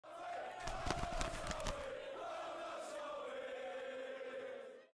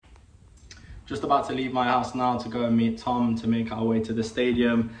just about to leave my house now to go and meet Tom to make our way to the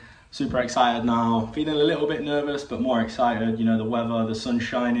stadium. Super excited now, feeling a little bit nervous, but more excited. You know, the weather, the sun's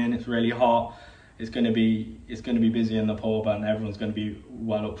shining, it's really hot. It's gonna be busy in the pub, and everyone's gonna be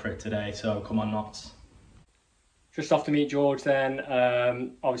well up for it today. So come on, Notts. Just off to meet George then.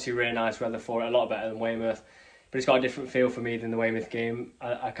 Obviously really nice weather for it, a lot better than Weymouth, but it's got a different feel for me than the Weymouth game.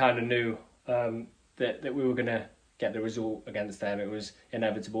 I kind of knew that we were gonna get the result against them. It was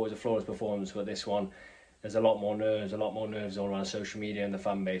inevitable. It was a flawless performance, but this one, there's a lot more nerves all around social media and the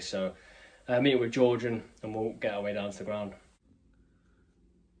fan base. So meet with George and we'll get our way down to the ground.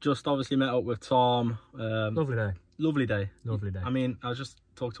 Just obviously met up with Tom. Lovely day. Lovely day. Lovely day. I mean, I was just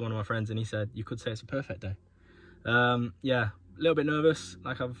talking to one of my friends and he said, you could say it's a perfect day. Yeah, a little bit nervous,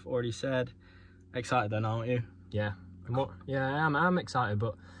 like I've already said. Excited then, aren't you? Yeah. Yeah, I'm excited,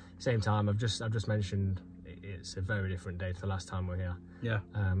 but at the same time, I've just mentioned it's a very different day to the last time we were here. Yeah.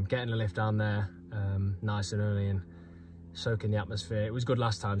 Getting a lift down there, nice and early and soaking the atmosphere. It was good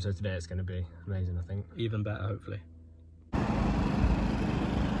last time, so today it's going to be amazing, I think. Even better, hopefully.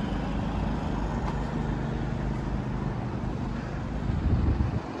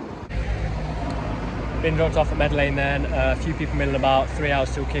 Been dropped off at Med Lane then, a few people milling about, 3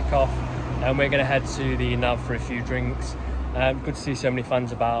 hours till kick-off, and we're going to head to the Nav for a few drinks. Good to see so many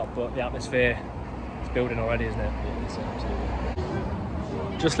fans about, but the atmosphere is building already, isn't it? Yeah, it's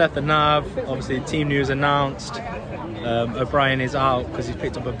absolutely. Just left the Nav, obviously team news announced. O'Brien is out because he's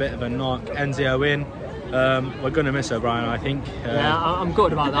picked up a bit of a knock. Enzio in. We're going to miss O'Brien, I think. Yeah, I'm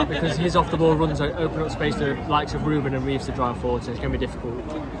good about that because his off-the-ball runs open up space to the likes of Ruben and Reeves to drive forward, so it's going to be difficult.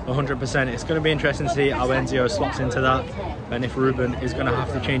 100%. It's going to be interesting to see how Enzio slots into that, and if Ruben is going to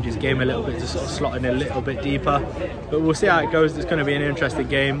have to change his game a little bit to sort of slot in a little bit deeper. But we'll see how it goes. It's going to be an interesting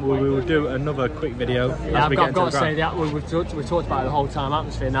game. We will do another quick video. Yeah, I've got to say that we've talked about it the whole time.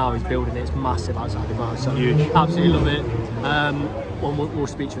 Atmosphere now is building. It's massive outside the ground. So huge. Absolutely love it. We'll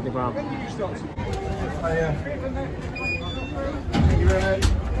speak to you in the ground. Thank you very much.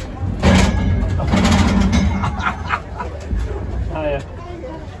 Hiya.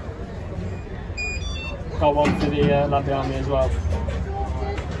 Got one for the lad behind me as well.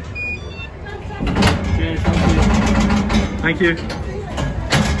 Cheers, thank you.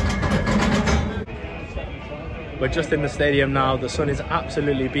 We're just in the stadium now. The sun is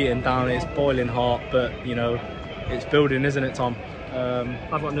absolutely beating down. It's boiling hot, but you know, it's building, isn't it, Tom?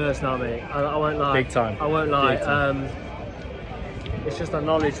 I've got nerves now, mate. I won't lie. Big time. I won't lie. It's just that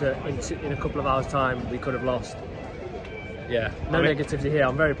knowledge that in a couple of hours' time we could have lost. Yeah. No negativity here.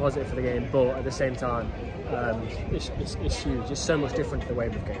 I'm very positive for the game, but at the same time, it's huge. It's so much different to the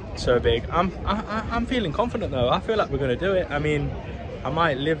Weymouth game. So big. I'm feeling confident though. I feel like we're going to do it. I mean, I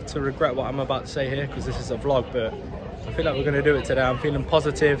might live to regret what I'm about to say here because this is a vlog, but I feel like we're going to do it today. I'm feeling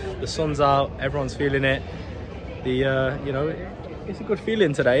positive. The sun's out. Everyone's feeling it. You know, it's a good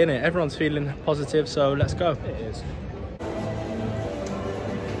feeling today, isn't it? Everyone's feeling positive, so let's go. It is.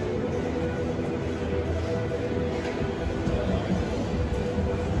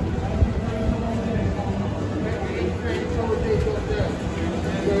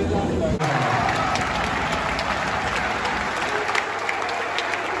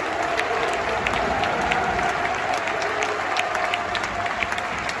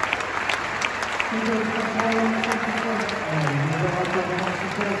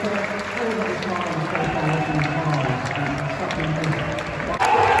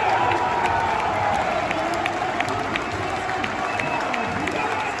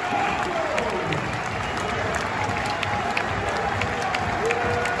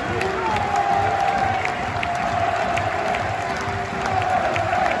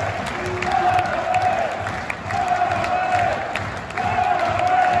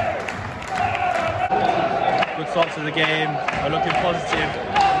 Start to the game, we're looking positive.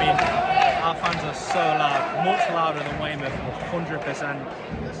 I mean, our fans are so loud, much louder than Weymouth,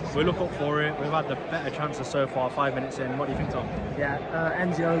 100%. We look up for it. We've had the better chances so far, 5 minutes in. What do you think, Tom? Yeah,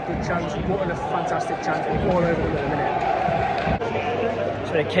 Enzio, good chance. What a fantastic chance. All over them at the minute.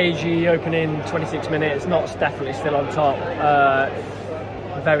 It's been a cagey opening, 26 minutes. Notts definitely still on top.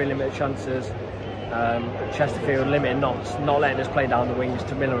 Very limited chances. Chesterfield limiting Notts, not letting us play down the wings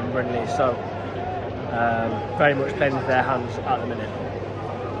to Miller and Brindley. So. Very much playing into their hands at the minute.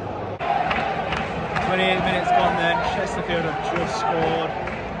 28 minutes gone then. Chesterfield have just scored.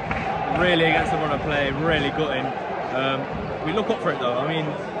 Really against the run of play, really gutting. We look up for it though. I mean,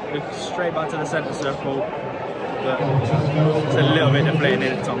 we're straight back to the centre circle, but it's a little bit deflating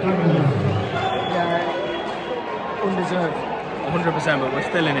in it, Tom. Yeah, undeserved. 100%, but we're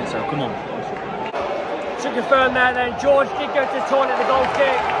still in it, so come on. To confirm that then, George did go to the toilet, the goal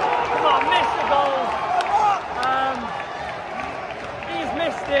kick. Come on, missed the goal. He's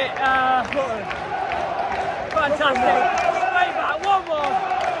missed it. Fantastic. Straight back, one more.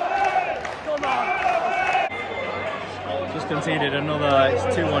 Come on. Just conceded another, it's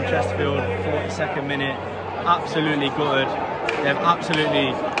 2-1 Chesterfield, 42nd minute. Absolutely gutted. They've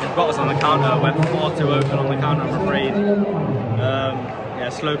got us on the counter. Went 4-2 open on the counter, I'm afraid. Yeah,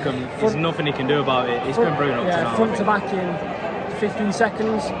 Slocum, there's nothing he can do about it. He's been brilliant up to now. Front to back in 15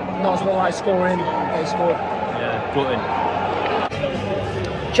 seconds. Not look like scoring. They scored. Yeah, gutting.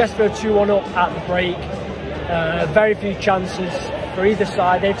 Chesterfield 2-1 up at the break. Very few chances for either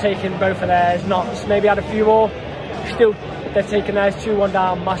side. They've taken both of theirs. Notts maybe had a few more. Still, they've taken theirs 2-1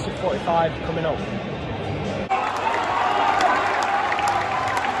 down. Massive 45 coming up.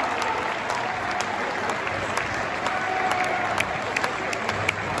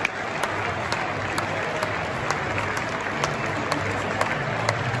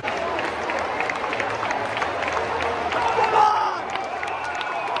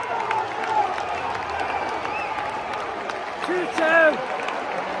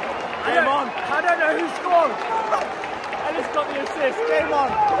 I don't know who scored. Ellis got the assist. Game on.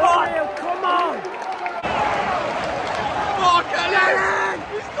 Come on. Fuck Ellis!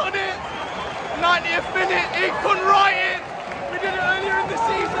 He's done it! 90th minute, he couldn't write it! We did it earlier in the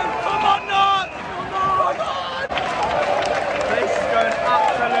season. Come on, Notts! Come on! This is going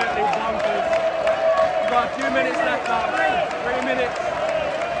absolutely bonkers. We've got a few minutes left now. 3 minutes.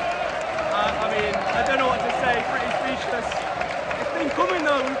 I mean, I don't know what to say. Pretty speechless. It's been coming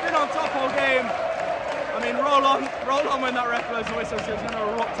though. We've been on top all game. I mean, roll on when that ref blows the whistle, so it's going to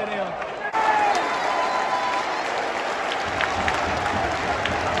erupt in here.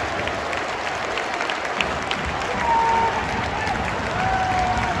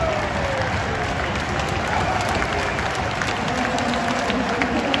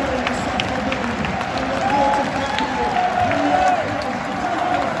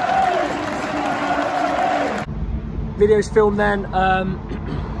 Videos filmed then.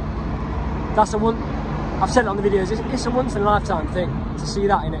 That's a one. I've said it on the videos. It's a once in a lifetime thing to see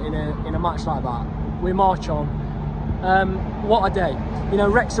that in a match like that. We march on. What a day! You know,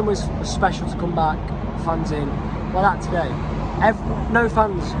 Wrexham was special to come back, fans in. Well, that today, no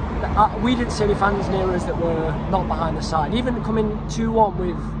fans. We didn't see any fans near us that were not behind the side. Even coming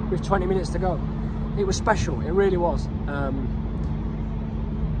 2-1 with 20 minutes to go, it was special. It really was.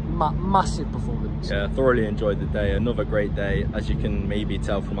 Massive performance. Yeah, thoroughly enjoyed the day. Another great day. As you can maybe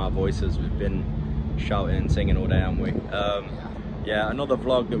tell from our voices, we've been shouting and singing all day, haven't we? Yeah, another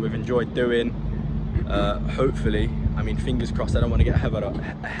vlog that we've enjoyed doing. Hopefully, I mean, fingers crossed. I don't want to get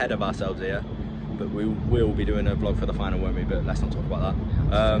ahead of ourselves here, but we will be doing a vlog for the final, won't we? But let's not talk about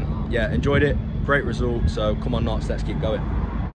that. Yeah, enjoyed it. Great result. So come on, Notts, let's keep going.